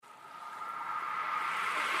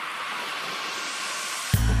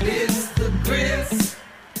It's the grits.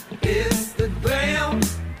 It's the glam.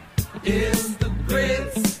 It's the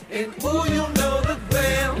grits. And ooh, you know the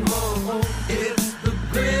glam. Oh, it's the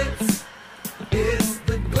grits. It's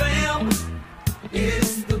the glam.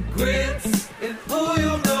 It's the grits. And ooh,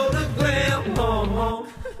 you know the glam. Oh.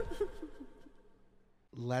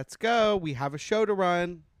 Let's go. We have a show to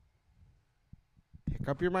run. Pick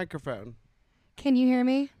up your microphone. Can you hear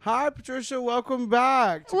me? Hi, Patricia. Welcome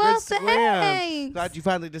back to Well, Grits to Glam. thanks. Glad you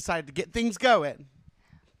finally decided to get things going.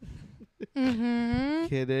 Mm-hmm.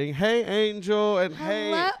 Kidding. Hey, Angel. And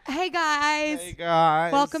Hello. Hey, guys. Hey,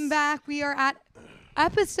 guys. Welcome back. We are at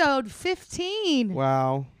episode 15.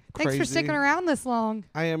 Wow. Thanks for Crazy. sticking around this long.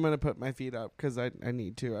 I am going to put my feet up because I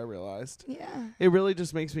need to, I realized. Yeah. It really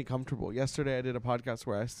just makes me comfortable. Yesterday, I did a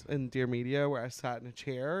podcast in Dear Media where I sat in a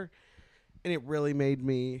chair, and it really made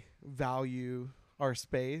me value our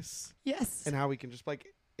space. Yes. And how we can just, like,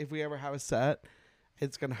 if we ever have a set,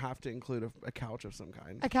 it's going to have to include a couch of some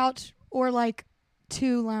kind. A couch or like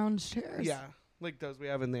 2 lounge chairs. Yeah, like those we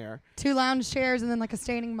have in there. 2 lounge chairs and then like a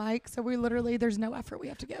standing mic. So we literally, there's no effort we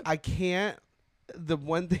have to give. I can't. The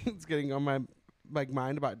one thing that's getting on my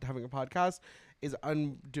mind about having a podcast is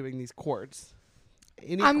undoing these cords.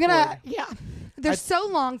 They're so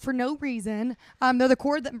long for no reason. They're the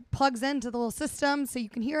cord that plugs into the little system so you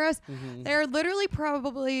can hear us. Mm-hmm. They're literally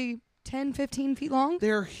probably 10, 15 feet long.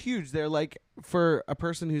 They're huge. They're like for a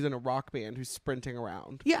person who's in a rock band who's sprinting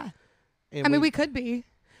around. Yeah. And we could be.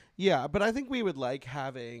 Yeah, but I think we would like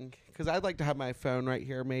having, because I'd like to have my phone right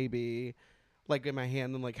here maybe, like in my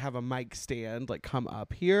hand, and like have a mic stand like come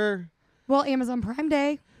up here. Well, Amazon Prime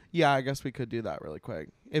Day. Yeah, I guess we could do that really quick.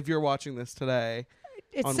 If you're watching this today.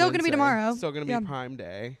 It's still going to be tomorrow. It's still going to be Prime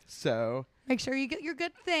Day. So make sure you get your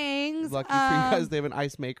good things. Lucky for you guys, they have an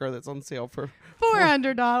ice maker that's on sale for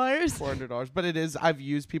 $400. $400. But it is, I've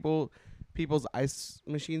used people's ice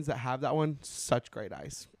machines that have that one. Such great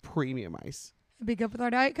ice. Premium ice. It'd be good with our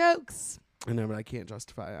Diet Cokes. I know, but I can't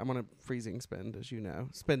justify it. I'm on a freezing spend, as you know.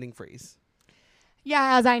 Spending freeze.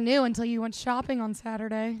 Yeah, as I knew until you went shopping on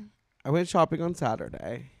Saturday. I went shopping on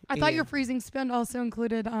Saturday. I thought your freezing spend also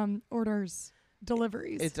included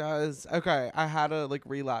deliveries. It does. Okay, I had a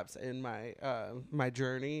relapse in my my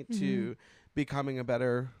journey to becoming a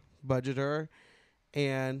better budgeter,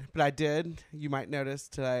 but I did. You might notice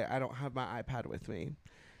today I don't have my iPad with me,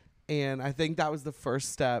 and I think that was the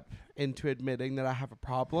first step into admitting that I have a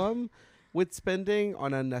problem with spending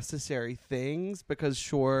on unnecessary things. Because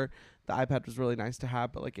sure, the iPad was really nice to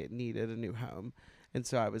have, but it needed a new home, and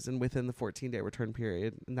so I was within the 14-day return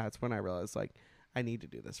period, and that's when I realized I need to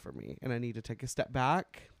do this for me, and I need to take a step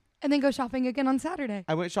back. And then go shopping again on Saturday.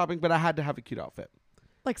 I went shopping, but I had to have a cute outfit.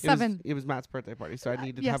 It was Matt's birthday party, so I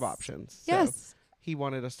needed to have options. Yes. So he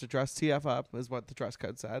wanted us to dress TF up, is what the dress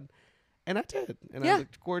code said. And I did. And I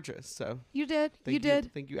looked gorgeous. So you did.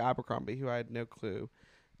 Thank you, Abercrombie, who I had no clue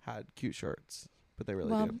had cute shirts. But they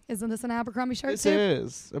really do. Isn't this an Abercrombie shirt This too?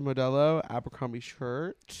 is a Modelo Abercrombie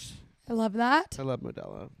shirt. I love that. I love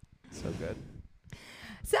Modelo. So good.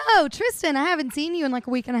 So, Tristan, I haven't seen you in a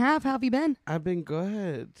week and a half. How have you been? I've been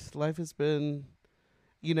good. Life has been,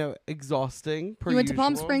 exhausting. You went to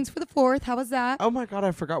Palm Springs for the 4th. How was that? Oh, my God.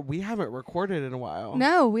 I forgot. We haven't recorded in a while.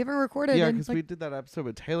 No, we haven't recorded. Yeah, because we did that episode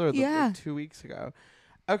with Taylor 2 weeks ago.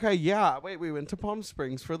 Okay, yeah. Wait, we went to Palm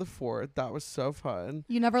Springs for the 4th. That was so fun.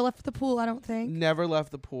 You never left the pool, I don't think. Never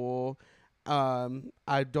left the pool.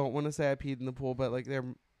 I don't want to say I peed in the pool, but there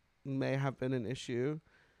may have been an issue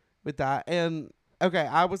with that. And okay,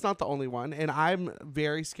 I was not the only one, and I'm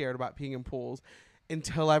very scared about peeing in pools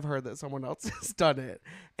until I've heard that someone else has done it.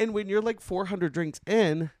 And when you're 400 drinks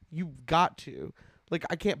in, you've got to.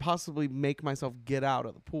 I can't possibly make myself get out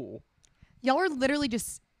of the pool. Y'all are literally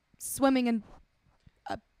just swimming in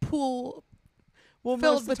a pool filled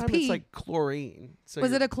most of with the time pee. It's chlorine. So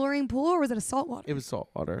was it a chlorine pool or was it a salt water? It was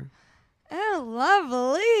salt water. Oh,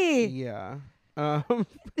 lovely. Yeah.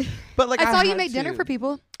 But I saw you made dinner for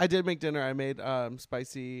people. I did make dinner. I made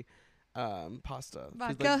spicy pasta.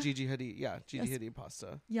 Vodka? Gigi Hadid. Yeah, Gigi Hadid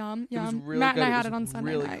pasta. Yum, It was yum. really Matt good. and I It had was it on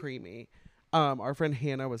Sunday really night. creamy. Our friend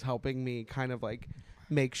Hannah was helping me kind of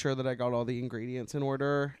make sure that I got all the ingredients in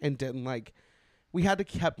order and didn't we had to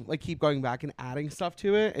keep going back and adding stuff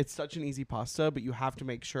to it. It's such an easy pasta, but you have to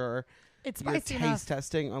make sure it's you're spicy taste enough.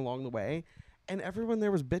 testing along the way. And everyone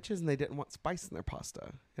there was bitches and they didn't want spice in their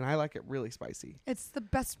pasta. And I like it really spicy. It's the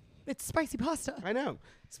best. It's spicy pasta. I know.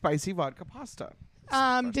 Spicy vodka pasta.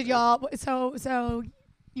 Did y'all, so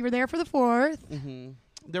you were there for the 4th. Mm-hmm.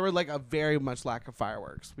 There were a very much lack of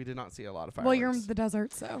fireworks. We did not see a lot of fireworks. Well, you're in the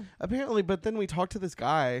desert, so. Apparently, but then we talked to this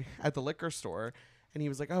guy at the liquor store and he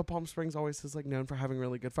was like, oh, Palm Springs always is known for having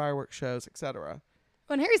really good fireworks shows, etc.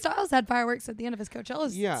 When Harry Styles had fireworks at the end of his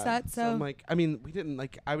Coachella set, so I'm like, I mean, we didn't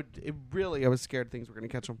like. I was scared things were gonna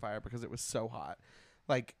catch on fire because it was so hot,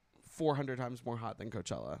 like 400 times more hot than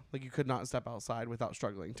Coachella. Like you could not step outside without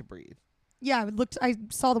struggling to breathe. Yeah, I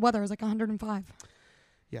saw the weather. It was like 105.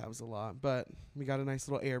 Yeah, it was a lot, but we got a nice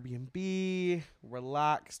little Airbnb,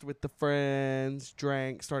 relaxed with the friends,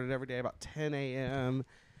 drank, started every day about 10 a.m.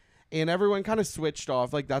 And everyone kind of switched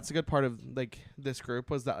off. Like that's a good part of like this group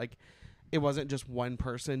was that like it wasn't just one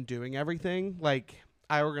person doing everything. Like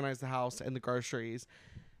I organized the house and the groceries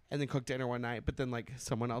and then cooked dinner one night, but then like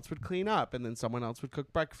someone else would clean up and then someone else would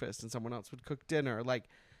cook breakfast and someone else would cook dinner. Like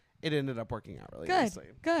it ended up working out really nicely.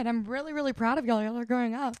 Good. I'm really, really proud of y'all. Y'all are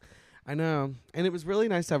growing up. I know. And it was really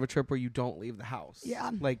nice to have a trip where you don't leave the house. Yeah.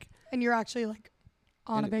 Like, and you're actually like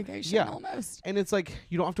on a vacation almost. And it's like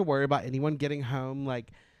you don't have to worry about anyone getting home.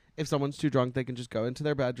 Like if someone's too drunk, they can just go into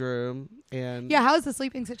their bedroom. And yeah, how's the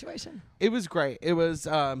sleeping situation? It was great. It was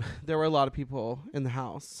there were a lot of people in the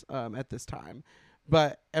house at this time,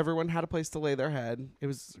 but everyone had a place to lay their head. It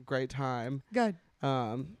was a great time. Good.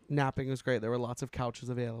 Napping was great. There were lots of couches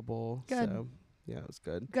available. Good. So yeah, it was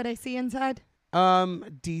good. Good AC inside?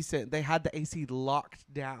 Decent. They had the AC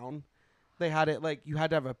locked down. They had it like you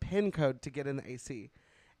had to have a PIN code to get in the AC,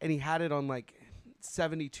 and he had it on like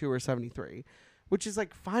 72 or 73, which is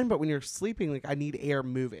like fine. But when you're sleeping, like I need air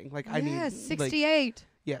moving. Like I need 68. Like,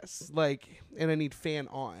 yes, like and I need fan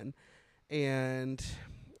on, and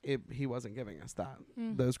he wasn't giving us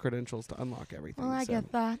those credentials to unlock everything. Well, I get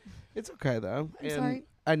that. It's okay though. I'm sorry.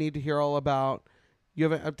 I need to hear all about. You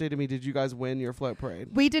haven't updated me. Did you guys win your float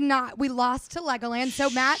parade? We did not. We lost to Legoland. So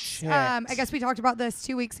Matt's, I guess we talked about this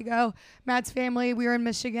 2 weeks ago. Matt's family, we were in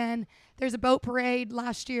Michigan. There's a boat parade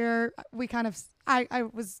last year. We kind of, I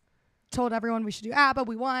was told everyone we should do ABBA.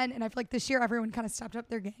 We won. And I feel like this year everyone kind of stepped up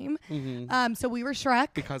their game. Mm-hmm. So we were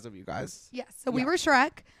Shrek. Because of you guys. Yes. So we were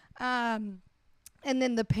Shrek. And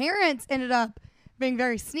then the parents ended up being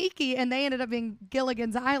very sneaky, and they ended up being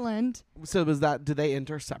Gilligan's Island. So did they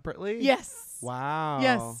enter separately? Yes. Wow.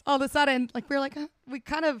 Yes. All of a sudden, like we were like, we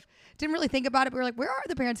kind of didn't really think about it. But we were like, where are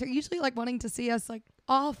the parents? They're usually like wanting to see us like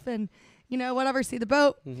off and, you know, whatever, see the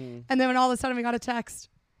boat. Mm-hmm. And then when all of a sudden we got a text,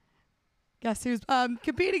 guess who's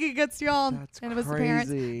competing against y'all? That's and it was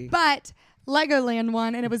crazy. the parents. But Legoland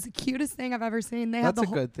won, and it was the cutest thing I've ever seen. They That's had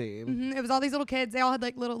the a good theme. It was all these little kids. They all had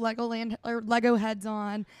like little Legoland or Lego heads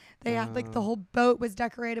on. They had like the whole boat was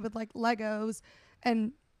decorated with like Legos,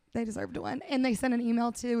 and they deserved to win. And they sent an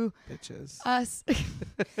email to Bitches. us.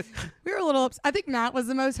 We were a little I think Matt was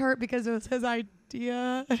the most hurt because it was his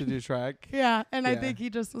idea to do Shrek. Yeah, and I think he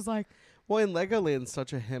just was like, well, in Legoland's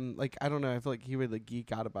such a him. Like I don't know. I feel like he would like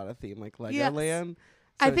geek out about a theme like Legoland. Yes.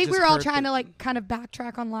 So I think we were all trying to like kind of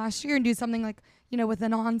backtrack on last year and do something like, you know, with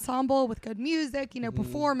an ensemble with good music, you know,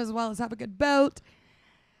 perform as well as have a good boat.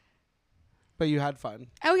 But you had fun.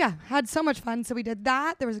 Oh yeah, had so much fun. So we did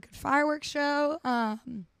that. There was a good fireworks show.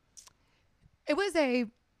 It was a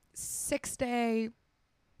 6-day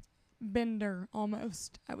bender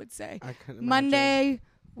almost, I would say. I couldn't imagine. Monday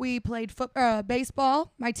we played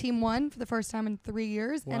baseball. My team won for the first time in 3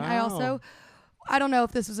 years. Wow. And I don't know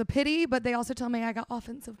if this was a pity, but they also told me I got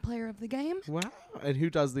offensive player of the game. Wow. And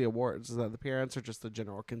who does the awards? Is that the parents or just the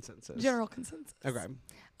general consensus? General consensus. Okay.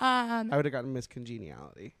 I would have gotten Miss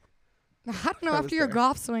Congeniality. I don't know. After your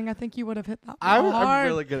golf swing, I think you would have hit that. I'm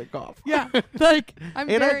really good at golf. Yeah, like I'm.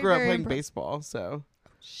 And very, I grew up very playing impressed. baseball, so.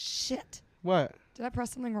 Shit. What? Did I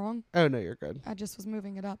press something wrong? Oh no, you're good. I just was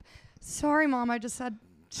moving it up. Sorry, Mom. I just said.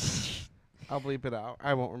 I'll bleep it out.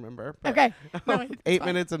 I won't remember. Okay. No, 8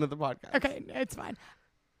 minutes into the podcast. Okay, it's fine.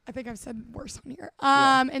 I think I've said worse on here.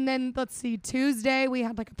 Yeah. And then let's see. Tuesday we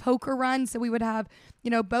had like a poker run, so we would have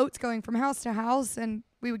boats going from house to house, and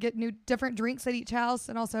we would get different drinks at each house,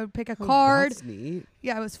 and also pick a card. That's neat.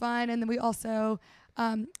 Yeah, it was fun. And then we also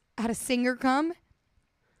had a singer come.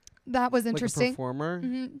 That was interesting. Like a performer.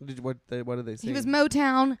 Mm-hmm. What did they sing? He was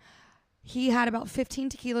Motown. He had about 15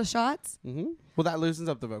 tequila shots. Mm-hmm. Well, that loosens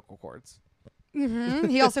up the vocal cords. Mm-hmm.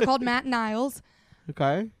 He also called Matt Niles.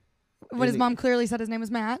 Okay. When his mom clearly said his name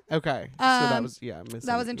was Matt. Okay. So that was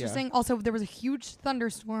that was interesting. Yeah. Also, there was a huge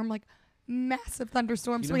thunderstorm, like massive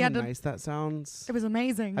thunderstorm. You so know we had how to. nice that sounds. It was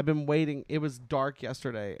amazing. I've been waiting. It was dark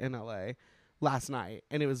yesterday in LA, last night,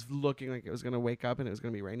 and it was looking like it was gonna wake up and it was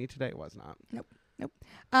gonna be rainy today. It was not. Nope.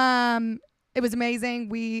 It was amazing.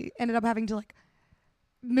 We ended up having to like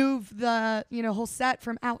move the whole set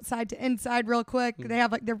from outside to inside real quick. Mm. They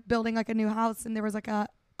have they're building like a new house, and there was like a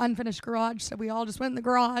unfinished garage, so we all just went in the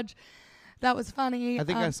garage. That was funny. I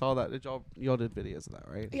think I saw that. Y'all did videos of that,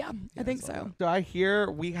 right? Yeah, I think so. So I hear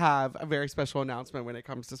we have a very special announcement when it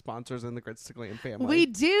comes to sponsors in the Grits to Glam family. We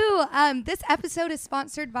do. This episode is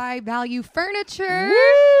sponsored by Value Furniture.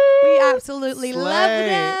 Woo! We absolutely Slay. love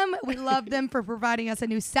them. We love them for providing us a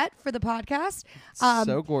new set for the podcast.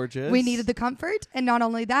 So gorgeous. We needed the comfort, and not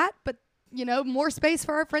only that, but more space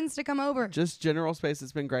for our friends to come over. Just general space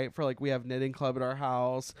has been great for we have knitting club at our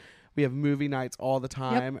house. We have movie nights all the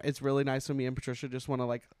time. Yep. It's really nice when me and Patricia just want to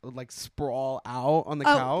like sprawl out on the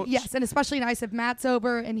couch. Yes, and especially nice if Matt's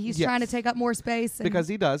over and he's trying to take up more space. Because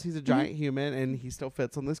he does. He's a giant human and he still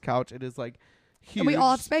fits on this couch. It is huge. And we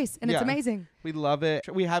all have space and it's amazing. We love it.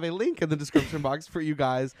 We have a link in the description box for you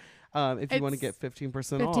guys if you want to get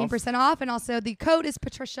 15% off. 15% off. And also the code is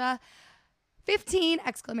Patricia 15 !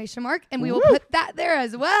 And we will put that there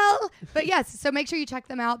as well. But yes, so make sure you check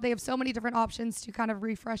them out. They have so many different options to kind of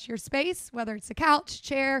refresh your space, whether it's a couch,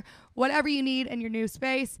 chair, whatever you need in your new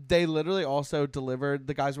space. They literally also delivered.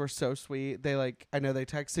 The guys were so sweet. They I know they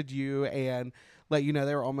texted you and let you know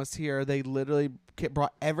they were almost here. They literally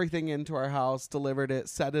brought everything into our house, delivered it,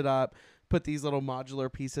 set it up, put these little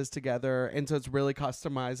modular pieces together. And so it's really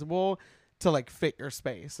customizable to fit your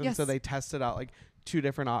space. And so they tested out 2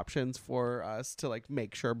 different options for us to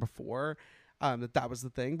make sure before that was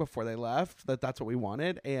the thing before they left, that's what we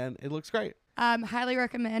wanted, and it looks great. Highly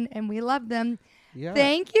recommend, and we love them. Yeah.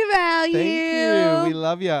 Thank you, Value. Thank you. We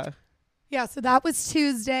love ya. Yeah, so that was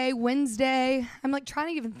Tuesday. Wednesday, I'm trying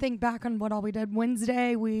to even think back on what all we did.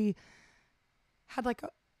 Wednesday, we had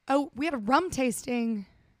we had a rum tasting.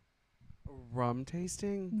 Rum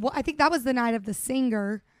tasting? Well, I think that was the night of the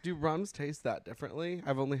singer. Do rums taste that differently?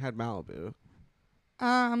 I've only had Malibu.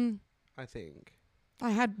 I think. I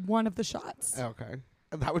had one of the shots. Okay.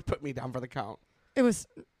 That would put me down for the count. It was,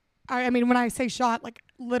 I mean, when I say shot,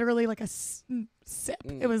 literally a sip.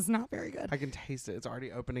 It was not very good. I can taste it. It's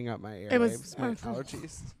already opening up my airwaves, it was my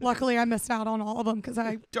allergies. Luckily, I missed out on all of them because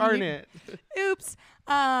I... Darn it. Oops.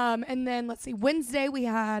 And then, let's see, Wednesday we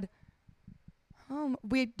had...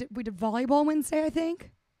 we did volleyball Wednesday, I think.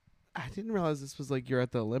 I didn't realize this was you're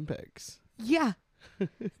at the Olympics. Yeah.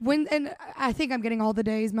 And I think I'm getting all the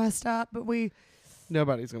days messed up, but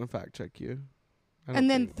nobody's gonna fact check you. And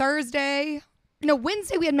then Wednesday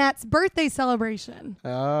we had Matt's birthday celebration.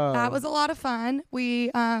 Oh, that was a lot of fun.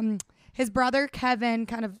 We his brother Kevin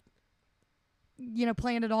kind of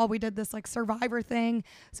planned it all. We did this Survivor thing,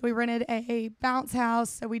 so we rented a bounce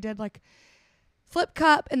house. So we did flip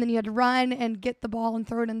cup, and then you had to run and get the ball and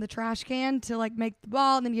throw it in the trash can to make the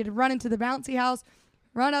ball, and then you had to run into the bouncy house,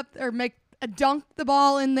 run up or dunk the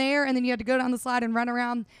ball in there, and then you had to go down the slide and run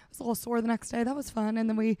around. I was a little sore the next day. That was fun. And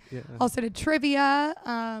then we also did trivia,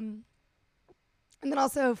 and then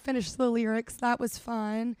also finished the lyrics. That was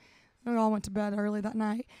fun. We all went to bed early that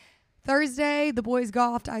night. Thursday, the boys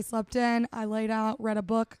golfed. I slept in. I laid out, read a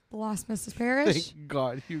book, The Lost Mrs. Parrish. Thank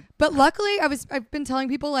God. But luckily, I've been telling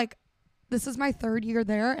people this is my 3rd year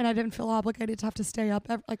there, and I didn't feel obligated to have to stay up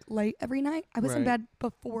late every night. I was in bed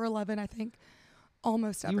before 11, I think.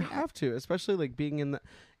 Almost every night. You have to, especially being in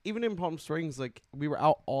even in Palm Springs, we were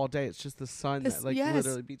out all day. It's just the sun that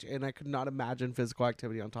literally beats you, and I could not imagine physical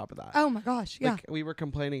activity on top of that. Oh my gosh, yeah. We were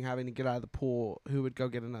complaining having to get out of the pool. Who would go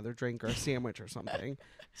get another drink or a sandwich or something?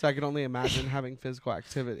 So I could only imagine having physical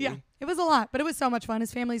activity. Yeah, it was a lot, but it was so much fun.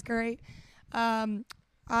 His family's great.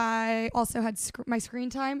 I also had my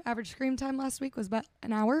screen time. Average screen time last week was about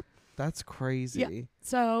an hour. That's crazy. Yeah.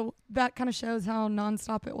 So that kind of shows how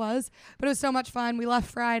nonstop it was. But it was so much fun. We left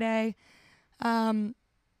Friday. And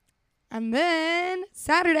then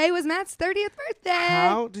Saturday was Matt's 30th birthday.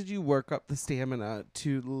 How did you work up the stamina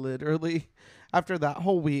to literally, after that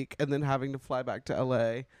whole week and then having to fly back to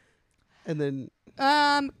LA? And then...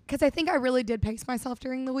 because I think I really did pace myself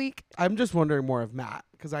during the week. I'm just wondering more of Matt,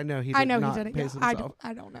 because I know he didn't pace himself.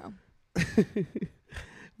 I don't know.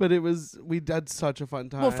 But we had such a fun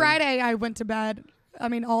time. Well, Friday I went to bed. I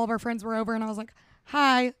mean, all of our friends were over, and I was like,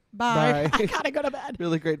 hi, bye. I gotta go to bed.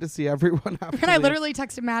 Really great to see everyone. And I literally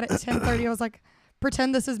texted Matt at 10:30. I was like,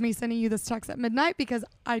 pretend this is me sending you this text at midnight, because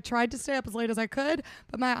I tried to stay up as late as I could,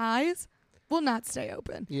 but my eyes will not stay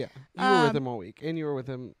open. Yeah. You were with him all week, and you were with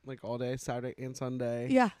him all day, Saturday and Sunday.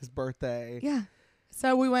 Yeah. His birthday. Yeah.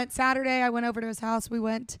 So we went Saturday. I went over to his house. I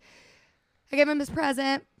gave him his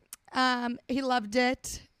present. He loved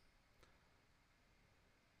it.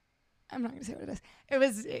 I'm not going to say what it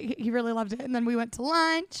is. He really loved it. And then we went to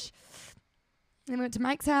lunch. Then we went to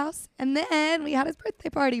Mike's house. And then we had his birthday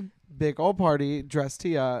party. Big old party. Dressed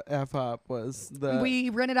to F up was the... We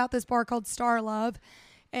rented out this bar called Star Love.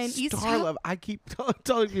 And Starlove. I keep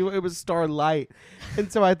telling people it was Starlight.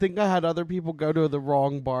 And so I think I had other people go to the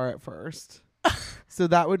wrong bar at first. So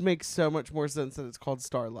that would make so much more sense that it's called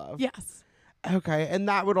Starlove. Yes. Okay. And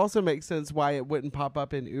that would also make sense why it wouldn't pop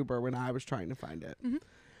up in Uber when I was trying to find it. Mm-hmm.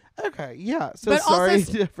 Okay. Yeah. So But sorry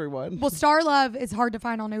also, to everyone. Well, Starlove is hard to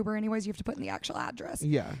find on Uber anyways. You have to put in the actual address.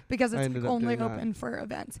 Yeah. Because I it's ended up only doing open for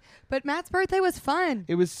events. But Matt's birthday was fun.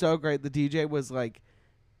 It was so great. The DJ was like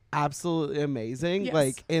absolutely amazing. Yes.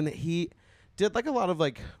 Like, and he did like a lot of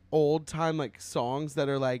like old time like songs that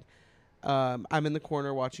are like I'm in the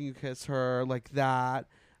corner watching you kiss her, like that,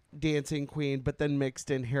 Dancing Queen, but then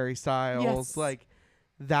mixed in Harry Styles. Yes. Like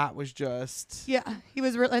that was just Yeah, he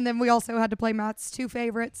was and then we also had to play Matt's two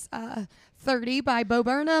favorites, 30 by Bo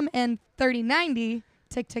Burnham and 3090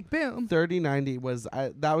 Tick Tick Boom. 3090 was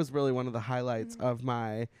that was really one of the highlights of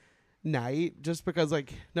my night, just because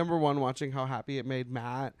like number one, watching how happy it made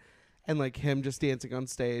Matt and like him just dancing on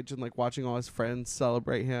stage and like watching all his friends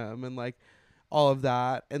celebrate him and like all of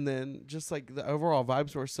that, and then just like the overall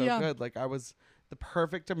vibes were so good. Like I was the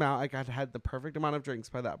perfect amount, like I'd had the perfect amount of drinks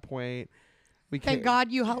by that point. Thank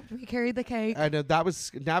God you helped me carry the cake. I know that was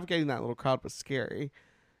navigating that little crowd was scary.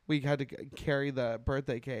 We had to carry the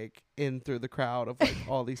birthday cake in through the crowd of like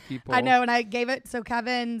all these people. I know, and I gave it, so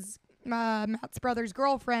Kevin's Matt's brother's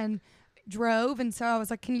girlfriend drove, and so I was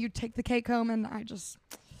like, can you take the cake home? And I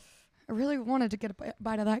really wanted to get a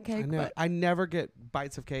bite of that cake. I know. But I never get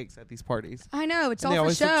bites of cakes at these parties. I know, it's And they all for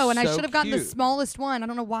always look show, and I so should have gotten the cute. smallest one. I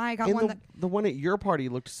don't know why I got And one the one at your party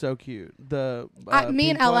looked so cute. The me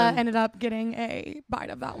and pink Ella one. ended up getting a bite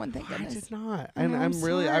of that one, thank I goodness. did not, I and know, I I'm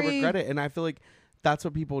regret sorry. it, and I feel like that's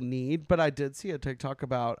what people need. But I did see a TikTok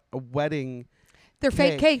about a wedding. They're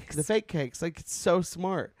fake cakes. The fake cakes, like it's so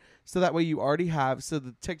smart. So that way you already have. So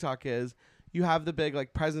the TikTok is you have the big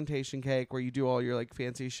like presentation cake where you do all your like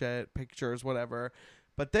fancy shit, pictures, whatever.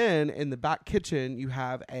 But then in the back kitchen you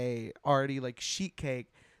have a already like sheet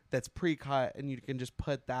cake that's pre-cut, and you can just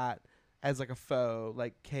put that as like a faux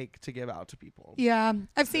like cake to give out to people. Yeah,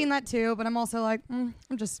 I've seen that too, but I'm also like, I'm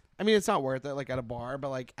just. I mean, it's not worth it like at a bar, but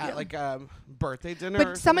like at like birthday dinner. But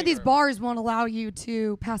or some of something, these or- bars won't allow you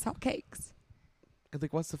to pass out cakes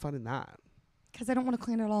like, what's the fun in that? because I don't want to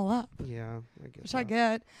clean it all up, Yeah, I guess. which I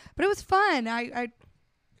get. But it was fun. I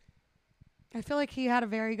feel like he had a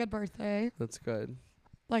very good birthday. That's good.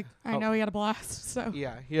 Like I Oh. know he had a blast. So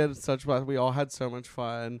Yeah, he had such fun. We all had so much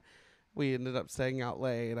fun. We ended up staying out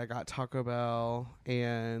late. I got Taco Bell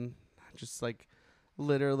and just like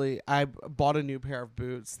literally, I bought a new pair of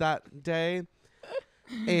boots that day.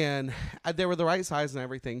 And they were the right size and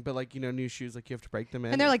everything, but like, you know, new shoes, like you have to break them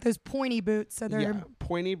in. and they're like those pointy boots, so they're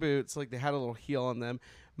pointy boots. Like they had a little heel on them.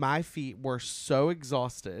 My feet were so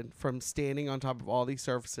exhausted from standing on top of all these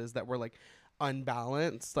surfaces that were like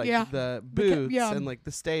unbalanced, like Yeah. the boots yeah. and like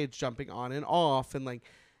the stage jumping on and off and like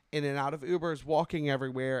in and out of Ubers, walking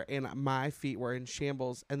everywhere, and my feet were in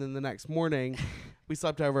shambles. And then the next morning we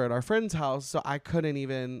slept over at our friend's house, so I couldn't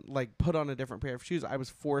even like put on a different pair of shoes. I was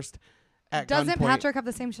forced at Doesn't gunpoint. Patrick have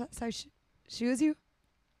the same size shoe as you?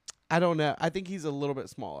 I don't know. I think he's a little bit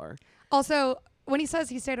smaller. Also, when he says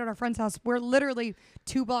he stayed at our friend's house, we're literally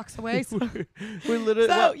 2 blocks away. So, We're literally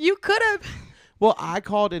so you could have. Well, I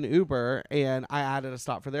called an Uber and I added a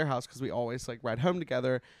stop for their house because we always like ride home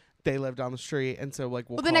together. They live down the street, and so like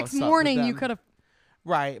Well, the call a next stop with morning you them. could have.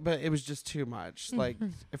 Right, but it was just too much. Like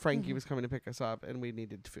Frankie Mhm. was coming to pick us up, and we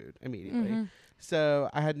needed food immediately. Mhm. So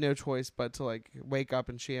I had no choice but to like wake up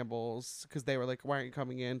in shambles because they were like, "Why aren't you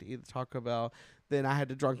coming in to eat the Taco Bell?" Then I had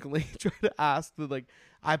to drunkenly try to ask the like.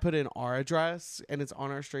 I put in our address and it's on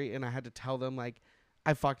our street, and I had to tell them like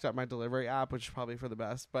I fucked up my delivery app, which is probably for the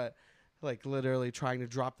best, but like literally trying to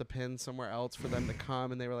drop the pin somewhere else for them to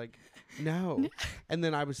come, and they were like, "No." And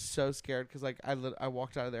then I was so scared because like I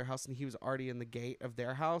walked out of their house and he was already in the gate of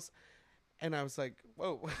their house, and I was like,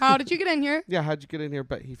 "Whoa." How did you get in here? Yeah, how'd you get in here?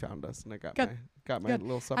 But he found us, and I got Good. my Good.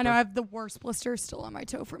 little supper. I know I have the worst blisters still on my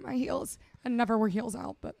toe from my heels. I never wear heels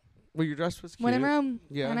out, but Well, your dress was cute. when in Rome,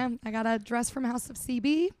 Yeah. I know. I got a dress from House of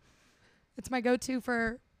CB. It's my go-to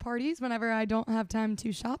for parties whenever I don't have time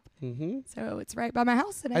to shop. Mm-hmm. So it's right by my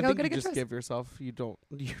house, and I, go think get you a good just dress. give yourself you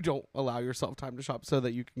don't allow yourself time to shop so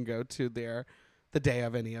that you can go to the day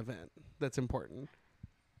of any event that's important.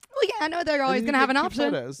 Well, yeah, I know they're always And then gonna you have an get cute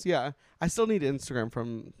option. Photos. Yeah, I still need Instagram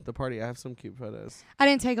from the party. I have some cute photos. I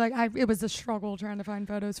didn't take it was a struggle trying to find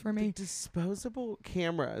photos for The me. disposable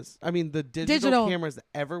cameras. I mean, the digital cameras that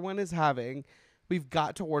everyone is having. We've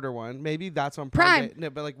got to order one. Maybe that's on Prime. Day. No,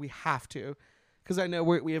 but like we have to, because I know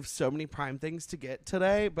we have so many Prime things to get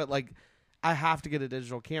today. But like, I have to get a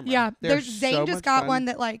digital camera. Yeah, They're Zane so just much got fun. one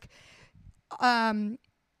that like,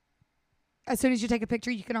 I as soon as you take a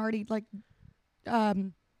picture, you can already like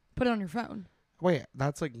put it on your phone. Wait,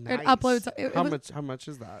 that's like nice. It uploads. How much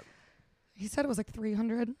is that? He said it was like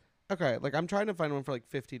 $300. Okay, like I'm trying to find one for like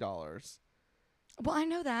 $50. Well, I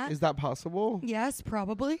know that. Is that possible? Yes,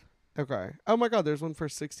 probably. Okay. Oh my God, there's one for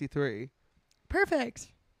 $63. Perfect.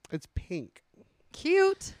 It's pink.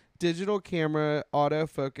 Cute. Digital camera,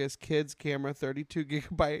 autofocus, kids camera, 32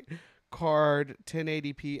 gigabyte card,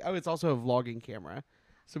 1080p. Oh, it's also a vlogging camera,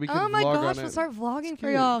 so we can. Oh my vlog gosh, on we'll it. start vlogging It's for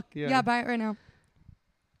cute. y'all. Yeah. Yeah, buy it right now.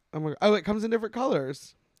 Oh my. Oh, it comes in different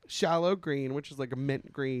colors: shallow green, which is like a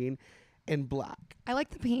mint green, and black. I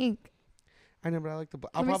like the pink. I know, but I like the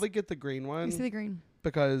black. I'll Let me probably get the green Let me one see the green.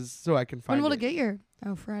 because so I can find When will it. it get here?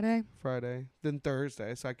 Oh, Friday. Friday, then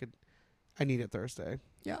Thursday, so I need it Thursday.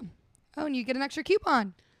 Yeah. Oh, and you get an extra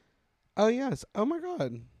coupon. Oh yes. Oh my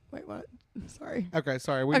God. Wait, what? Sorry. Okay,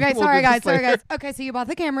 sorry. Okay, we'll sorry do guys. this Sorry later. guys. Okay, so you bought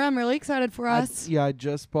the camera. I'm really excited for us. I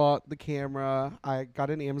just bought the camera. I got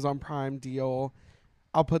an Amazon Prime deal.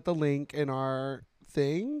 I'll put the link in our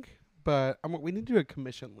thing, but we need to do a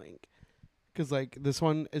commission link because like this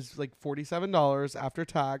one is like $47 after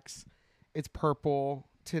tax. It's purple,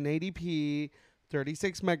 1080p,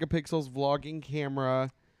 36 megapixels vlogging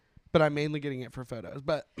camera, but I'm mainly getting it for photos.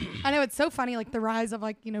 But I know it's so funny, like the rise of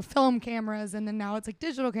like, film cameras, and then now it's like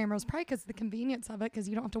digital cameras, probably because of the convenience of it, because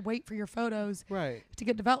you don't have to wait for your photos right. to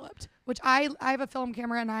get developed, which I have a film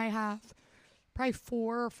camera and I have probably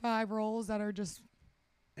 4 or 5 rolls that are just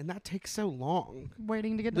And that takes so long.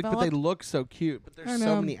 waiting to get Like, but developed. they look so cute. But I there's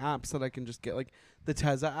so know. many apps that I can just get. Like the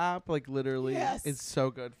Teza app, like literally, Yes. it's so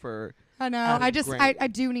good for. I know. adding grain. I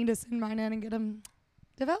do need to send mine in and get them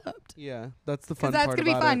developed. Yeah, that's the fun Because that's part going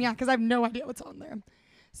to be about fun, it. yeah, because I have no idea what's on there.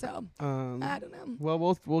 So, I don't know.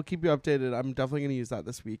 Well, we'll keep you updated. I'm definitely gonna use that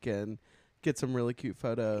this weekend. Get some really cute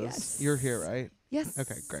photos. Yes. You're here, right? Yes.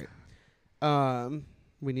 Okay, great.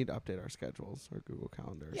 We need to update our schedules, our Google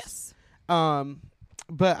calendars. Yes.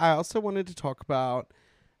 But I also wanted to talk about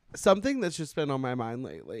something that's just been on my mind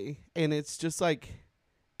lately, and it's just like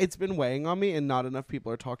it's been weighing on me, and not enough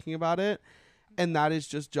people are talking about it, and that is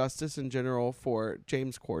just justice in general for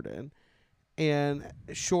James Corden. And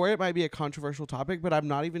sure, it might be a controversial topic, but I'm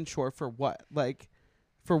not even sure for what. Like,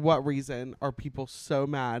 for what reason are people so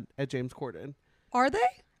mad at James Corden? Are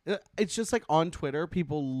they? It's just like on Twitter,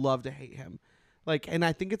 people love to hate him. Like, and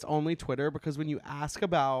I think it's only Twitter because when you ask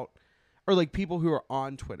about, or like people who are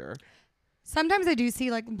on Twitter, Sometimes I do see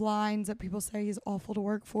like lines that people say he's awful to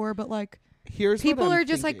work for, but like here's people what I'm are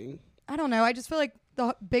just thinking. like, I don't know. I just feel like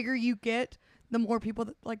the bigger you get, the more people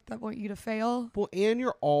that want you to fail. Well, and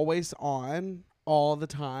you're always on all the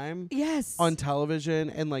time Yes. on television,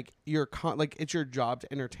 and like you're like it's your job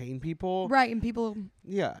to entertain people. Right, and people,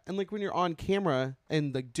 Yeah, and like when you're on camera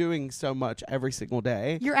and like doing so much every single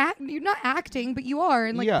day. you're not acting, but you are,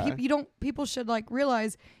 and like Yeah. people should like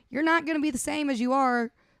realize you're not going to be the same as you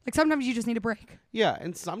are. Like sometimes you just need a break. Yeah,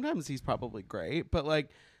 and sometimes he's probably great, but like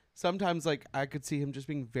sometimes like I could see him just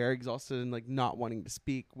being very exhausted and like not wanting to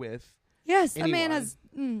speak with. Yes, a man Anyone. has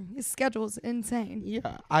his schedule's insane.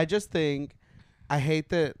 Yeah, I just think I hate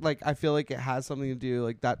that. Like I feel like it has something to do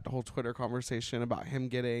like that whole Twitter conversation about him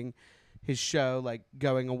getting his show like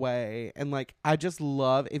going away, and like I just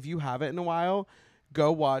love, if you haven't in a while, go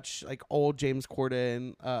watch like old James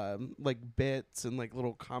Corden like bits and like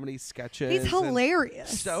little comedy sketches. He's and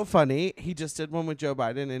hilarious. so funny. He just did one with Joe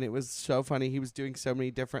Biden, and it was so funny. He was doing so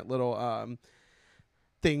many different little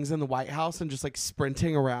things in the White House and just like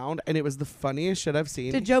sprinting around, and it was the funniest shit I've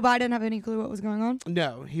seen. Did Joe Biden have any clue what was going on?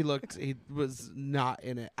 No, he was not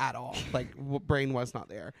in it at all. Like brain was not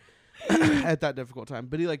there at that difficult time.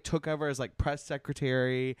 But he like took over as like press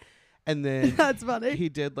secretary, and then That's funny. he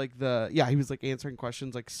did like he was like answering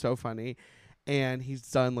questions, like so funny. And he's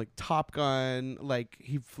done like Top Gun, like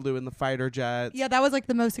he flew in the fighter jets. Yeah, that was like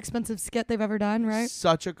the most expensive skit they've ever done, right?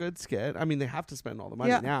 Such a good skit. I mean, they have to spend all the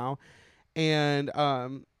money Yeah. now. And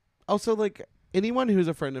also like anyone who's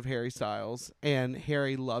a friend of Harry Styles and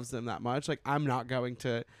Harry loves them that much, like I'm not going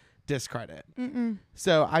to discredit.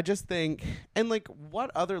 So I just think, and like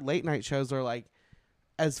what other late night shows are like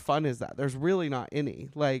as fun as that? There's really not any.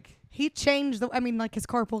 Like He changed like his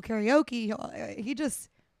carpool karaoke. He just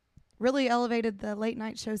really elevated the late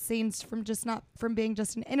night show scenes from being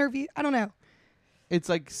just an interview. I don't know. it's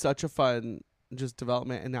like such a fun just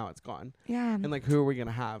development, and now it's gone. Yeah. And like who are we gonna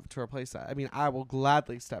have to replace that? I mean, I will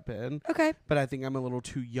gladly step in, Okay. but I think I'm a little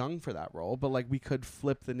too young for that role. But like we could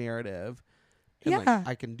flip the narrative, and Yeah. like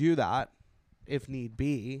I can do that if need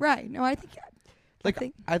be. Right. No, I think.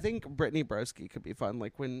 Like I think Brittany Broski could be fun,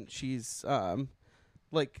 like when she's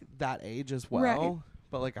like that age as well. Right.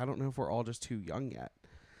 But like I don't know if we're all just too young yet.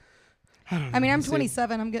 I mean, I'm We'll see.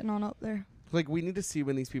 27. I'm getting on up there. Like, we need to see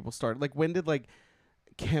when these people started. Like, when did, like,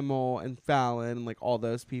 Kimmel and Fallon and, like, all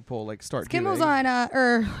those people, like, start doing? Kimmel's on,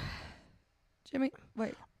 Jimmy,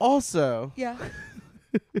 wait. Also, Yeah.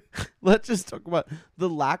 let's just talk about the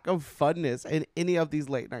lack of funness in any of these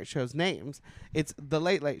late night shows' names. It's the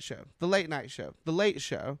Late Late Show, the Late Night Show, the Late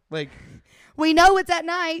Show. Like, we know it's at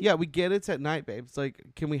night. yeah, we get it's at night, babes. Like,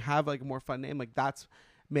 can we have like a more fun name? Like, that's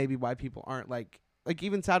maybe why people aren't like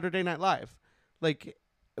even Saturday Night Live. Like,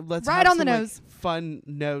 let's Right have on the some, nose. like, fun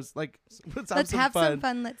nose. Like, let's Let's have fun some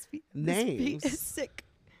fun. Let's be names. sick.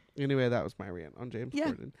 Anyway, that was my rant on James Yeah.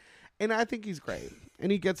 Corden. And I think he's great.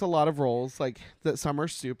 And he gets a lot of roles, like, that some are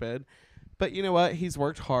stupid. But you know what? He's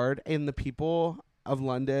worked hard. And the people of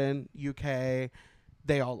London, UK,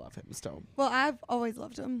 they all love him still. Well, I've always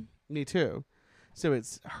loved him. Me too. So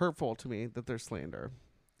it's hurtful to me that there's slander.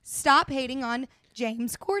 Stop hating on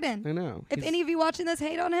James Corden. I know. If any of you watching this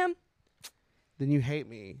hate on him, then you hate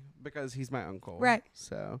me because he's my uncle. Right.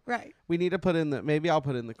 So right. we need to put in maybe I'll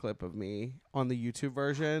put in the clip of me on the YouTube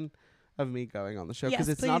version of me going on the show. Because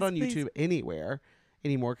Yes, it's not please, on please. YouTube anywhere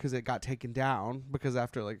anymore because it got taken down because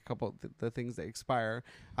after like a couple of the things they expire.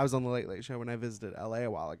 I was on the Late Late Show when I visited LA a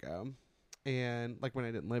while ago, and like when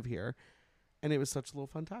I didn't live here, and it was such a little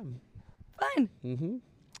fun time. Fine. Mm-hmm.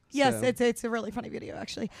 Yes, So- it's a really funny video,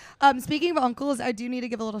 actually. Speaking of uncles, I do need to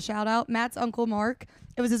give a little shout out. Matt's uncle, Mark.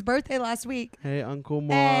 It was his birthday last week. Hey, Uncle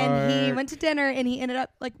Mark. And he went to dinner, and he ended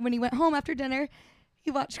up, like, when he went home after dinner,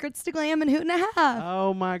 he watched Grits to Glam and Hoot and a Half.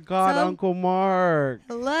 Oh my God, So- Uncle Mark!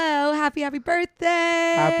 Hello. Happy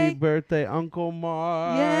birthday. Happy birthday, Uncle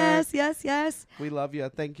Mark! Yes. We love you.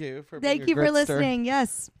 Thank you for Thank being you a for gritster listening.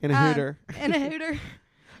 Yes. and a hooter. And a hooter.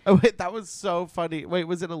 Oh wait, that was so funny. Wait,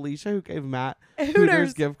 was it Alicia who gave Matt Hooters.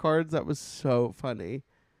 Hooters gift cards? That was so funny.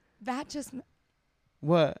 That just...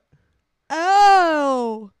 What?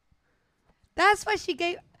 Oh. That's why she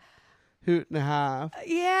gave... Hoot and a half.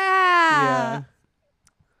 Yeah.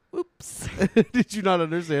 Oops. Did you not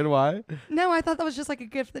understand why? No, I thought that was just like a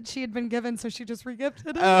gift that she had been given, so she just regifted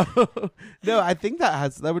it. Oh no, I think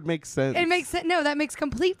that would make sense. It makes sense. No, that makes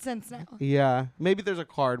complete sense now. Yeah, maybe there's a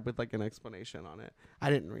card with like an explanation on it. I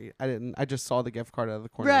didn't read. I just saw the gift card out of the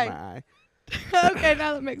corner Right. of my eye. Okay,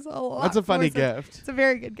 now that makes a whole lot. That's a funny more sense. gift. It's a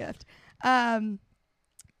very good gift.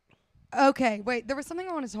 Okay, wait. There was something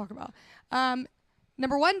I wanted to talk about.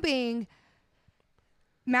 Number one being,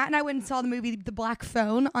 Matt and I went and saw the movie The Black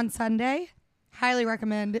Phone on Sunday. Highly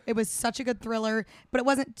recommend. It was such a good thriller, but it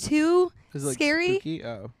wasn't too Is it, like, scary. spooky?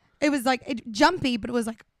 Oh. It was like jumpy, but it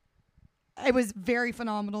was very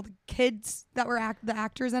phenomenal. The kids that were the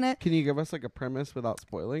actors in it. Can you give us like a premise without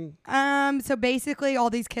spoiling? So basically all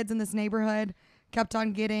these kids in this neighborhood kept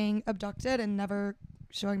on getting abducted and never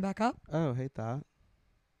showing back up. Oh, hate that.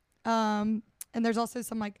 And there's also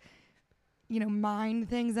some like, mind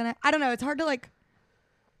things in it. I don't know. It's hard to like.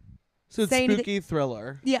 So it's Say anything- spooky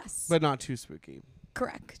thriller, Yes. but not too spooky.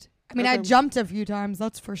 Correct. I mean, I Okay. jumped a few times,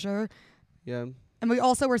 that's for sure. Yeah. And we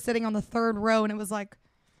also were sitting on the third row, and it was like,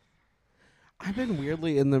 I've been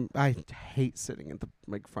weirdly I hate sitting at the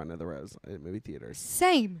like front of the rows at movie theaters.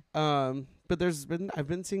 same. But I've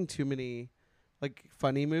been seeing too many like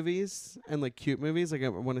funny movies and like cute movies. Like I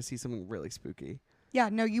want to see something really spooky. Yeah,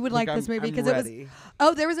 no, you would like this movie I'm because it ready. was.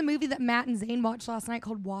 Oh, there was a movie that Matt and Zane watched last night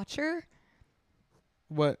called Watcher.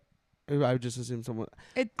 What? I would just assume someone.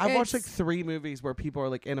 I've watched like It's- 3 movies where people are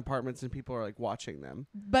like in apartments and people are like watching them.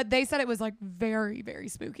 But they said it was like very, very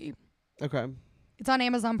spooky. Okay. It's on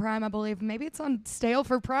Amazon Prime, I believe. Maybe it's on stale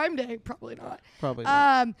for Prime Day. Probably not. Probably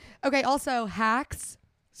not. Okay, also Hacks.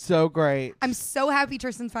 So great. I'm so happy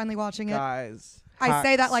Tristan's finally watching it. Guys. I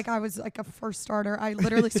say that Hacks. like I was like a first starter. I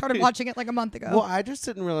literally started watching it like a month ago. Well, I just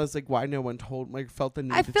didn't realize like why no one felt the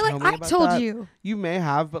need I to feel tell like me I about told that. you. You may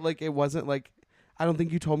have, but like it wasn't like I don't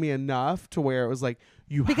think you told me enough to where it was like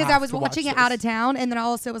you Because have I was to watching watch it out of this. town, and then I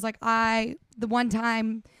also was like, the one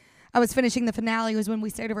time I was finishing the finale was when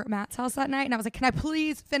we stayed over at Matt's house that night, and I was like, can I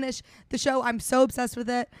please finish the show? I'm so obsessed with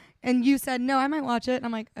it. And you said, no, I might watch it. And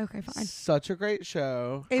I'm like, okay, fine. Such a great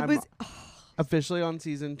show. It I'm was officially on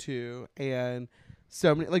season 2, and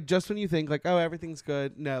so many like just when you think like, oh, everything's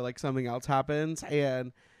good, no, like something else happens,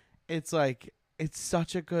 and it's like it's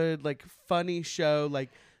such a good like funny show, like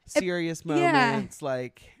serious moments,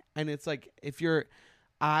 like, and it's like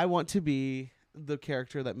I want to be the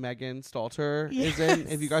character that Megan Stalter is in.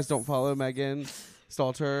 If you guys don't follow Megan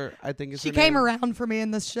Stalter, I think it's she her came name. around for me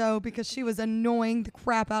in this show because she was annoying the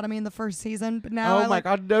crap out of me in the first season. But now Oh my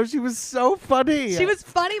god, no, she was so funny. She was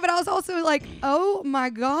funny, but I was also like, oh my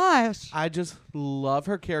gosh. I just love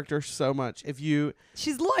her character so much.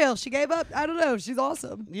 She's loyal. She gave up. I don't know. She's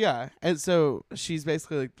awesome. Yeah, and so she's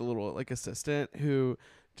basically like the little like assistant who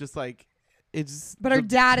just like it's. But her the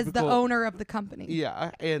dad is the typical- owner of the company.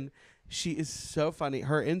 Yeah, and she is so funny.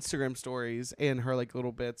 Her Instagram stories and her like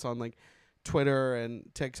little bits on like Twitter and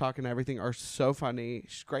TikTok and everything are so funny.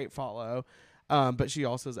 She's great follow. But she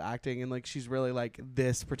also is acting, and like she's really like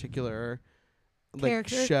this particular like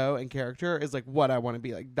Character. show and character is like what I want to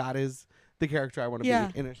be. Like that is the character I want to Yeah.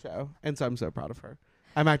 be in a show, and so I'm so proud of her.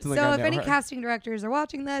 I'm acting like So I if know any her. casting directors are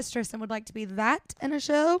watching this, Tristan would like to be that in a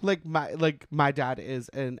show. Like my dad is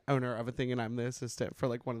an owner of a thing, and I'm the assistant for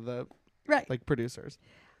like one of the Right. like producers.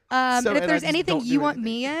 So, and if I there's just anything don't you do want anything.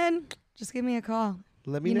 me in, just give me a call.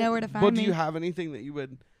 Let me You know where to Well, find do me. you have anything that you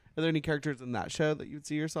would? Are there any characters in that show that you would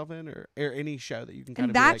see yourself in, or any show that you can kind In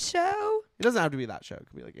of be that like, show? it doesn't have to be that show. It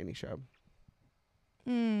could be like any show.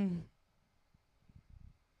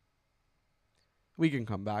 We can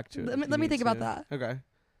come back to it. Let if me- you let me need think about to. that. Okay.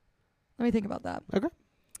 Let me think about that. Okay.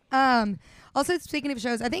 Also, speaking of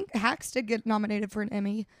shows, I think Hacks did get nominated for an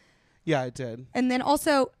Emmy. Yeah, it did. And then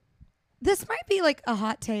also, this might be like a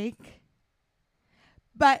hot take.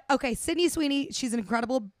 But, okay, Sydney Sweeney, she's an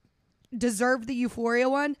incredible, deserved the Euphoria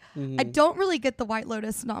one. Mhm. I don't really get the White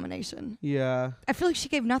Lotus nomination. Yeah. I feel like she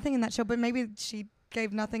gave nothing in that show, but maybe she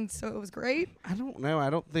gave nothing, so it was great. I don't know. I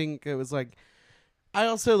don't think it was like. I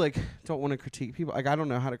also like don't want to critique people. Like I don't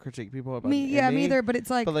know how to critique people about Me an Emmy, either, but it's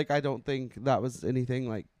like, But like I don't think that was anything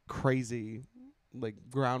like crazy, like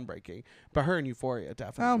groundbreaking. But her in Euphoria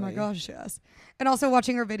definitely. oh my gosh, yes. And also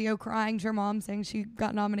watching her video crying to her mom saying she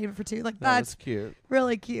got nominated for 2. Like, that that's was cute.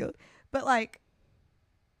 really cute. But like,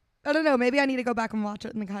 I don't know. Maybe I need to go back and watch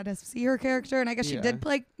it and kind of see her character. And I guess she Yeah. did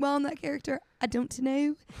play well in that character. I don't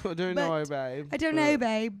know. I don't know, babe. I don't know,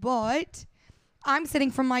 babe. But I'm sitting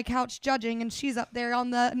from my couch judging, and she's up there on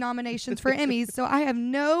the nominations for Emmys. So I have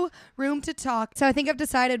no room to talk. So I think I've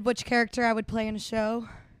decided which character I would play in a show.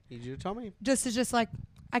 Need you to tell me. Just like,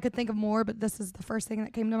 I could think of more, but this is the first thing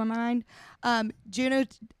that came to my mind. Juno.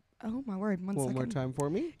 Oh my word! One One second. more time for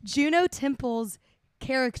me. Juno Temple's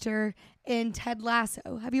character in Ted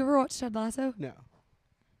Lasso. Have you ever watched Ted Lasso? No.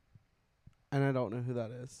 And I don't know who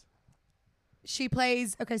that is. She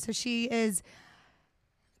plays. Okay, so she is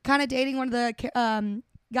kind of dating one of the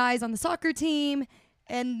guys on the soccer team,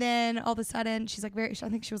 and then all of a sudden she's like I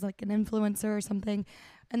think she was like an influencer or something,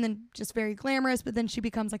 and then just very glamorous. But then she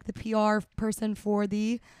becomes like the PR person for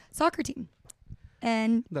the soccer team,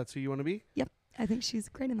 and That's who you want to be? I think she's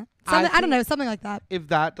great in that. I I don't know, something like that. If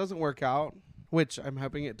that doesn't work out, which I'm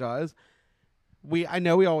hoping it does, I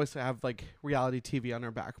know we always have like reality TV on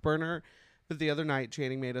our back burner, but the other night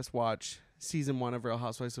Channing made us watch season 1 of Real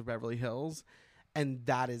Housewives of Beverly Hills, and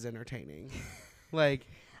that is entertaining. Like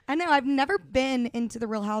I know I've never been into the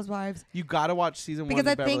Real Housewives you got to watch season 1 because of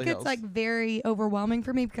I Beverly think Hills. it's like very overwhelming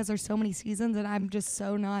for me because there's so many seasons and I'm just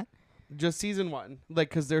so not. Just season 1, like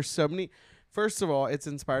because there's so many. First of all, it's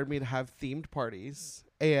inspired me to have themed parties,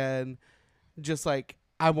 and just like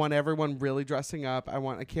I want everyone really dressing up.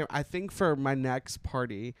 I think for my next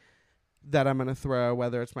party that I'm gonna throw,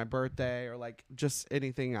 whether it's my birthday or like just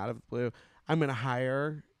anything out of the blue, I'm gonna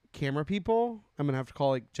hire camera people. I'm gonna have to call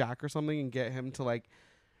like Jack or something and get him to like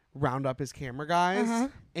round up his camera guys. Uh-huh.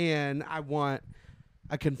 And I want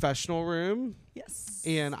a confessional room, Yes.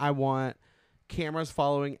 and I want cameras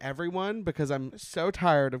following everyone because I'm so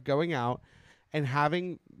tired of going out and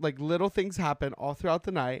having like little things happen all throughout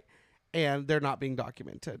the night and they're not being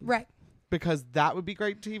documented. Right. Because that would be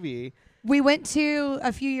great TV. We went to,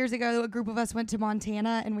 a few years ago, a group of us went to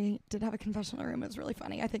Montana and we did have a confessional room. It was really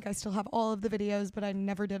funny. I think I still have all of the videos, but I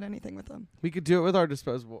never did anything with them. We could do it with our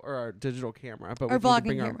disposable or our digital camera, but Our we need to vlogging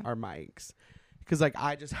bring camera. our mics. Because like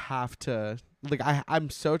I just have to, like I'm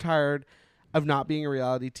so tired of not being a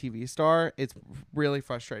reality TV star. It's really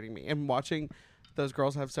frustrating me. And watching those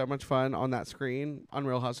girls have so much fun on that screen on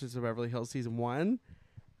Real Housewives of Beverly Hills season 1,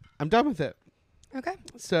 I'm done with it. Okay.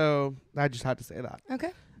 So I just had to say that.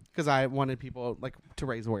 Okay. Because I wanted people like to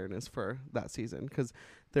raise awareness for that season. Because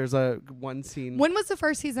there's a one scene When was the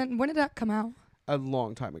first season? When did that come out? a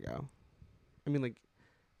long time ago. I mean, like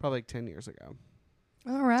probably like 10 years ago.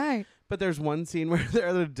 All right. But there's one scene where they're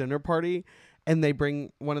at a dinner party and they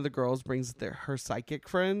bring one of the girls brings her psychic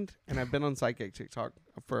friend. And I've been on psychic TikTok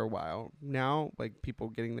for a while now, like people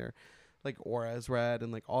getting their like auras read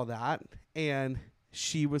and like all that. And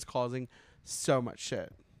she was causing so much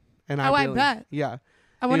shit. And I bet. Yeah.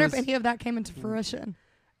 I wonder if was- any of that came into fruition.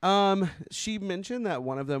 She mentioned that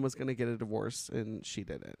one of them was going to get a divorce and she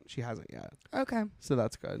didn't. She hasn't yet. Okay. So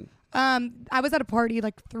that's good. I was at a party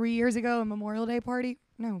like 3 years ago, a Memorial Day party.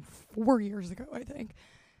 No, 4 years ago, I think.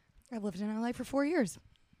 I lived in LA for 4 years.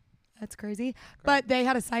 That's crazy. But they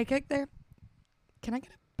had a psychic there. Can I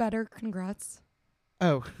get a better congrats?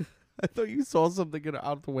 Oh, I thought you saw something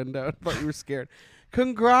out the window. I thought you were scared.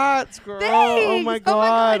 Congrats, girl. Thanks. Oh my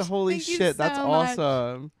God. gosh. Holy Thank you shit. That's so much.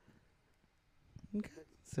 awesome. Okay.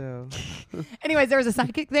 So Anyways, there was a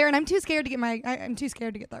psychic there, and I'm too scared to get I'm too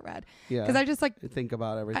scared to get that read. yeah. Because I just like, think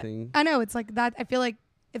about everything. I know it's like that. I feel like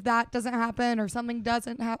if that doesn't happen or something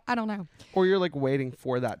doesn't happen, I don't know. Or you're like waiting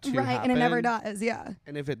for that to Right. happen. And it never does. Yeah.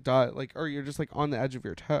 And if it does, like, or you're just like on the edge of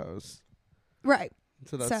your toes. Right.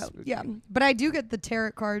 So that's So spooky. yeah, but I do get the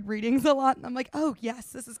tarot card readings a lot, and I'm like, oh yes,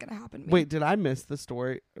 this is gonna happen to me. Wait, did I miss the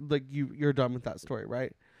story? Like you're done with that story,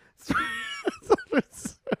 right?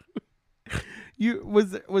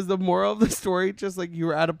 Was the moral of the story just like you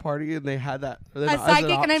were at a party and they had that a psychic,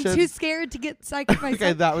 and I'm too scared to get psychic myself.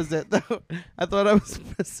 Okay, that was it. Though. I thought I was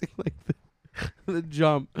missing like the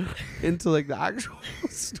jump into like the actual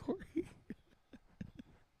story.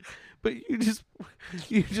 But you just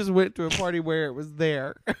went to a party where it was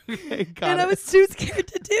there. Okay, got and it. I was too scared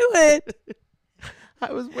to do it.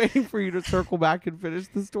 I was waiting for you to circle back and finish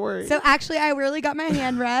the story. So actually, I really got my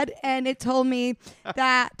hand read, and it told me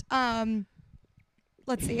that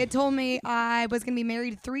let's see, it told me I was going to be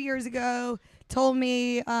married 3 years ago. Told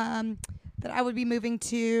me that I would be moving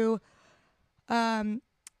to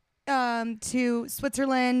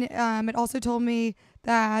Switzerland. It also told me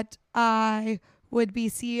that I would be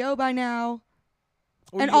CEO by now.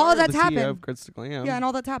 Well, and you all are of that's the CEO happened. of Crystal Glam. Yeah, and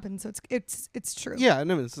all that's happened. So it's true. Yeah,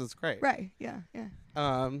 no, this is great. Right. Yeah.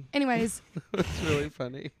 Yeah. Anyways, it's really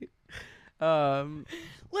funny.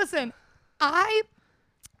 listen,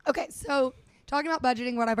 okay, so talking about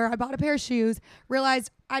budgeting, whatever, I bought a pair of shoes,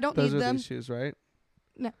 realized I don't Those need are them. these shoes, right?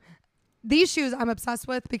 No. These shoes I'm obsessed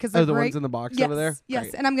with because they're the great. ones in the box Yes, over there? Yes,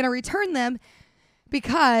 Great. and I'm going to return them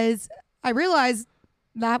because I realized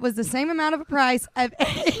that was the same amount of a price of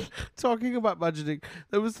a... Talking about budgeting,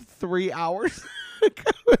 that was 3 hours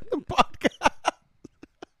ago in the podcast.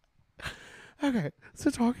 Okay,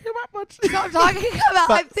 so talking about budgeting. So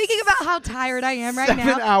I'm thinking about how tired I am right 7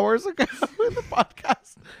 now. hours ago in the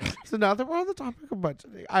podcast. So now that we're on the topic of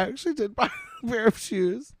budgeting, I actually did buy a pair of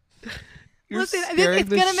shoes. You're Listen, scaring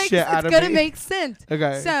the shit out of me. make sense.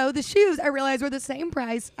 Okay. So the shoes I realized were the same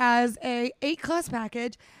price as a 8-class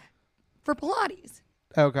package for Pilates.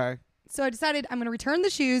 Okay. So I decided I'm going to return the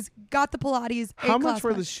shoes. Got the Pilates. How 8 much class were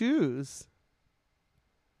the package. shoes?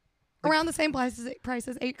 Around the same price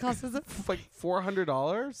as 8 classes. Like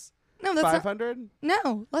 $400? No, that's not. $500?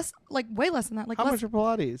 No, less, like way less than that. Like How less, much are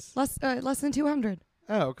Pilates? less than 200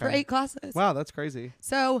 Oh, okay. for 8 classes. Wow, that's crazy.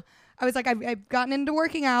 So I was like, I've gotten into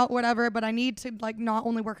working out, whatever, but I need to like not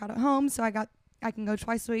only work out at home. So I can go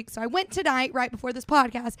twice a week. So I went tonight right before this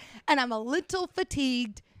podcast, and I'm a little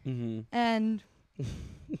fatigued, and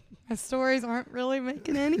my stories aren't really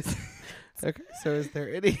making any sense. Okay, so is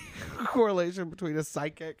there any correlation between a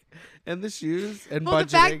psychic and the shoes and Well, the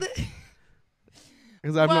fact budgeting? that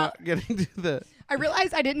Because I'm well, not getting to the... I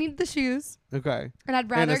realized I didn't need the shoes, Okay. and I'd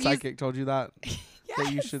rather And a use psychic told you that? That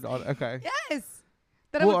you Yes. should... Okay. yes.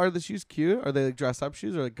 That Well, are the shoes cute? Are they like dress up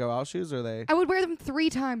shoes or like go out shoes? Or are they... I would wear them 3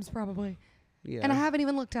 times probably, Yeah. and I haven't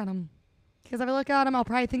even looked at them. Because if I look at them, I'll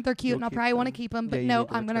probably think they're cute, You'll and I'll keep probably want to them. keep them. Yeah, But you no, need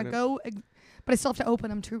to I'm gonna return go. But I still have to open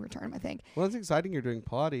them to return them, I think. Well, it's exciting you're doing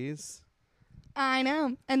Pilates. I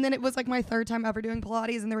know. And then it was like my 3rd time ever doing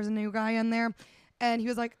Pilates, and there was a new guy in there, and he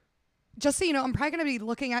was like, "Just so you know, I'm probably gonna be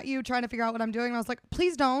looking at you, trying to figure out what I'm doing." And I was like,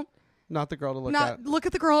 "Please don't. Not the girl to look Not at. look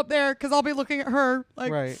at the girl up there, because I'll be looking at her."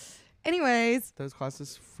 Like, Right. anyways, Those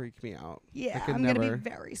classes freak me out. yeah, I could I'm never. gonna be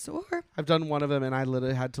very sore. I've done one of them and I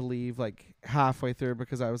literally had to leave like halfway through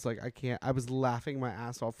because I was like, I can't. I was laughing my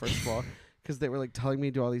ass off first of all because they were like telling me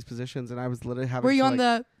to do all these positions and I was literally having. Were you to, on like,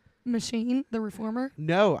 the machine, the reformer?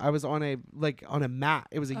 No, I was on a mat.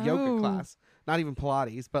 It was a yoga Oh. class, not even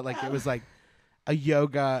Pilates, but like it was like a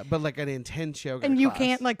yoga, but like an intense yoga. And you class.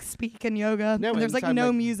 can't like speak in yoga. No, and there's like I'm,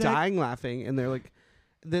 no music. Dying laughing, and they're like,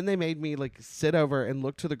 then they made me like sit over and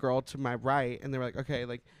look to the girl to my right, and they were like, okay,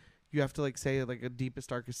 like you have to like say like a deepest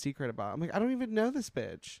darkest secret about. I'm like, I don't even know this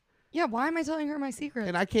bitch, Yeah, why am I telling her my secret?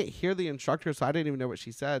 and I can't hear the instructor, so I didn't even know what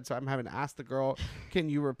she said. So I'm having to ask the girl, can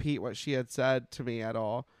you repeat what she had said to me at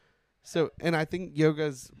all? So, and I think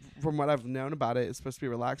yoga's, from what I've known about it, is supposed to be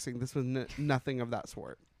relaxing. This was nothing of that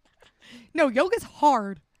sort. No, yoga's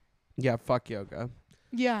hard. Yeah, fuck yoga.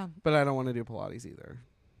 Yeah. But I don't want to do Pilates either.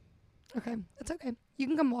 Okay, that's okay. You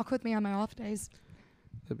can come walk with me on my off days.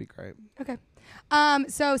 That'd be great. Okay.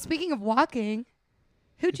 So speaking of walking,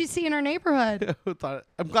 who'd you see in our neighborhood?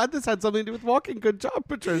 I'm glad this had something to do with walking. Good job,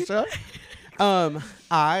 Patricia.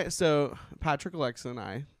 So Patrick, Alexa, and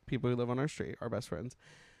I, people who live on our street, our best friends.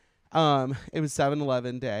 It was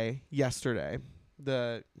 7-Eleven day yesterday.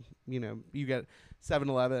 You get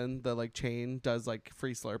 7-Eleven, the like chain, does like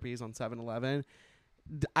free Slurpees on 7-Eleven.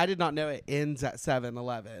 I did not know it ends at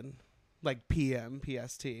 7-Eleven, like PM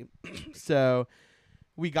PST. So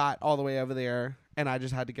we got all the way over there, and I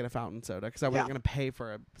just had to get a fountain soda because I wasn't going to pay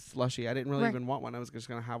for a slushie. I didn't really even want one. I was just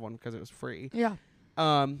going to have one because it was free. Yeah.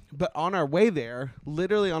 But on our way there,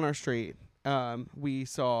 literally on our street, we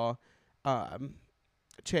saw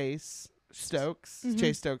Chase Stokes. Mm-hmm.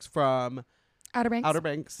 Chase Stokes from Outer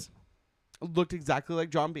Banks. Looked exactly like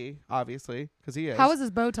John B, obviously, because he is. How was his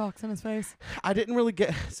Botox in his face? I didn't really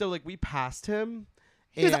get... So, like, we passed him.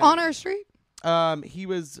 He was on our street? He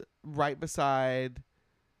was right beside...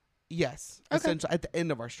 Yes. Okay. Essentially, at the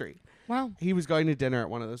end of our street. Wow. He was going to dinner at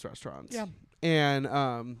one of those restaurants. Yeah.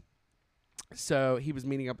 And so he was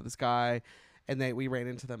meeting up with this guy, and we ran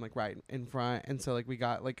into them, like, right in front. And so, like, we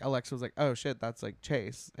got... Like, Alexa was like, oh, shit, that's, like,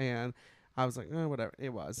 Chase. And I was like, oh, whatever. It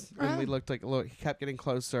was. And we looked like... Look, he kept getting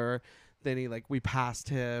closer. Then we passed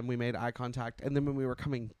him, we made eye contact. And then when we were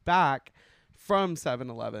coming back from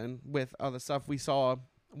 7-Eleven with other stuff, we saw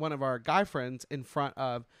one of our guy friends in front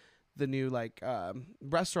of the new like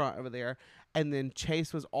restaurant over there. And then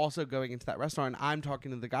Chase was also going into that restaurant. And I'm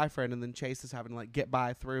talking to the guy friend, and then Chase is having to like get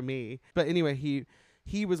by through me. But anyway,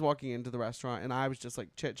 he was walking into the restaurant, and I was just like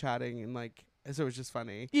chit-chatting, and like, so it was just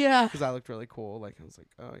funny. Yeah. Because I looked really cool. Like, I was like,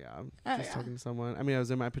 oh yeah, I'm just talking to someone. I mean, I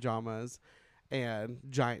was in my pajamas and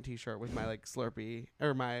giant t-shirt with my like Slurpee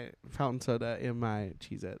or my fountain soda and my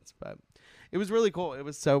Cheez-Its, but it was really cool. It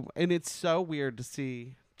was and it's so weird to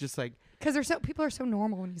see, just like, because people are so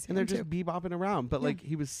normal when you see them, and they're just bebopping around, but like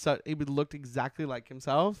he looked exactly like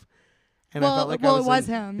himself, and I felt like it was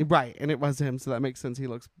him, right? And it was him, so that makes sense. He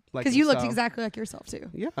looks like, because you looked exactly like yourself too.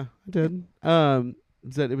 Yeah, I did.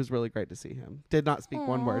 That it was really great to see him. Did not speak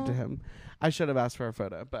one word to him. I should have asked for a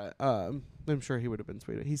photo, but I'm sure he would have been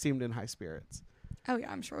sweet. He seemed in high spirits. Oh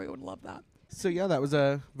yeah, I'm sure we would love that. So yeah, that was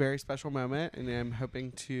a very special moment, and I'm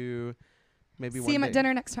hoping to maybe see him at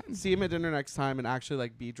dinner next time. See him at dinner next time, and actually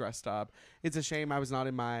like be dressed up. It's a shame I was not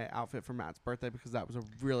in my outfit for Matt's birthday, because that was a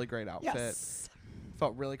really great outfit. Yes.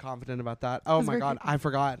 Felt really confident about that. Oh my God, I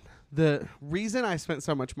forgot. The reason I spent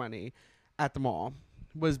so much money at the mall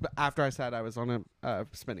was after I said I was on a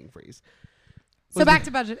spending freeze. So back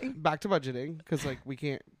to budgeting. Back to budgeting, because like we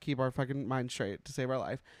can't keep our fucking mind straight to save our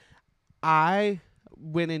life. I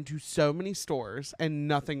went into so many stores and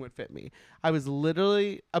nothing would fit me. I was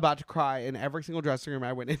literally about to cry in every single dressing room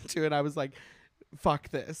I went into, and I was like, fuck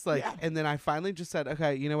this. Like, and then I finally just said,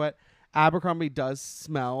 okay, you know what? Abercrombie does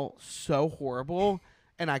smell so horrible,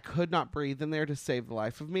 and I could not breathe in there to save the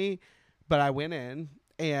life of me. But I went in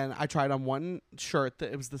and I tried on one shirt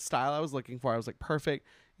that it was the style I was looking for. I was like, perfect.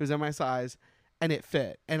 It was in my size, and it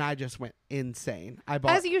fit. And I just went insane. I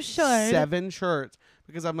bought, as you should, 7 shirts,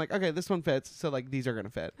 because I'm like, okay, this one fits, so like these are gonna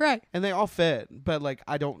fit, right? And they all fit, but like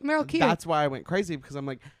I don't. They're all cute. That's why I went crazy, because I'm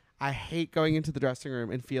like, I hate going into the dressing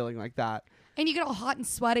room and feeling like that. And you get all hot and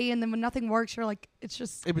sweaty, and then when nothing works, you're like, it's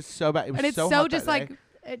just. It was so bad. It was and it's so so hot just that like day.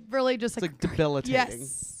 It really just it's like debilitating.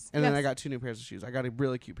 Yes. And then I got 2 new pairs of shoes. I got a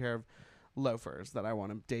really cute pair of loafers that I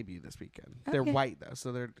want to debut this weekend. Okay. They're white though,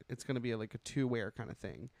 so it's going to be like a 2-wear kind of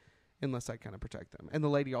thing, unless I kind of protect them. And the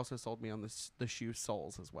lady also sold me on the shoe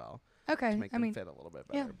soles as well. Okay, to make them fit a little bit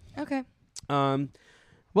better. Yeah. Okay.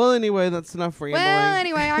 Well, anyway, that's enough rambling. Well,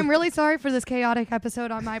 anyway, I'm really sorry for this chaotic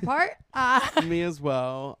episode on my part. Me as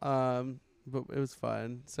well. But it was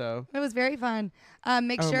fun. So it was very fun.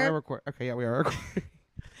 Make sure. Okay, yeah, we are recording.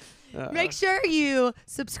 Make sure you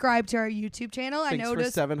subscribe to our YouTube channel. Thanks I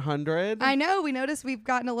noticed for 700. I know we noticed we've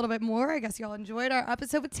gotten a little bit more. I guess y'all enjoyed our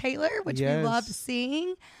episode with Taylor, which we loved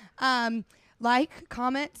seeing. Like,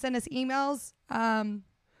 comment, send us emails.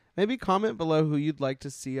 Maybe comment below who you'd like to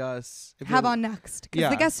see us have on next, because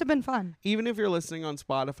the guests have been fun. Even if you're listening on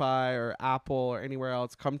Spotify or Apple or anywhere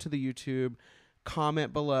else, come to the YouTube,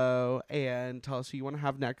 comment below, and tell us who you want to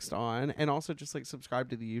have next on. And also just like subscribe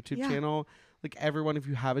to the YouTube channel. Like everyone, if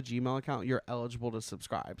you have a Gmail account, you're eligible to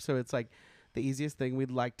subscribe. So it's like the easiest thing.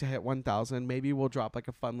 We'd like to hit 1,000. Maybe we'll drop like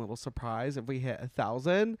a fun little surprise if we hit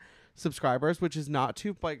 1,000 subscribers, which is not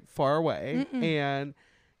too like far away. And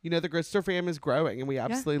you know, the Gritster fam is growing, and we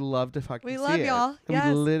absolutely love to fucking see it. We love y'all. And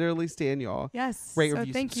we literally stand y'all. Yes. Rate,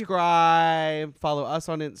 review, subscribe. Follow us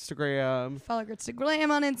on Instagram. Follow Gritstagram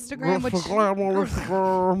on Instagram.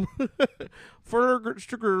 Follow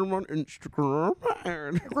Gritstagram on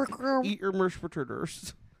Instagram. Eat your mashed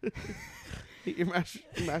potatoes. Eat your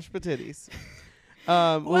mashed potatoes.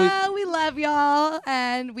 Well, we love y'all,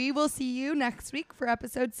 and we will see you next week for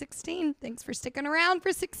episode 16. Thanks for sticking around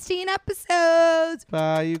for 16 episodes.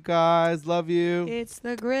 Bye, you guys. Love you. It's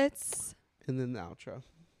the Grits. And then the outro.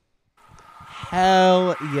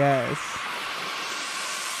 Hell yes.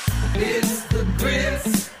 It's the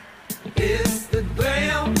grits. It's the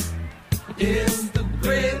glam. It's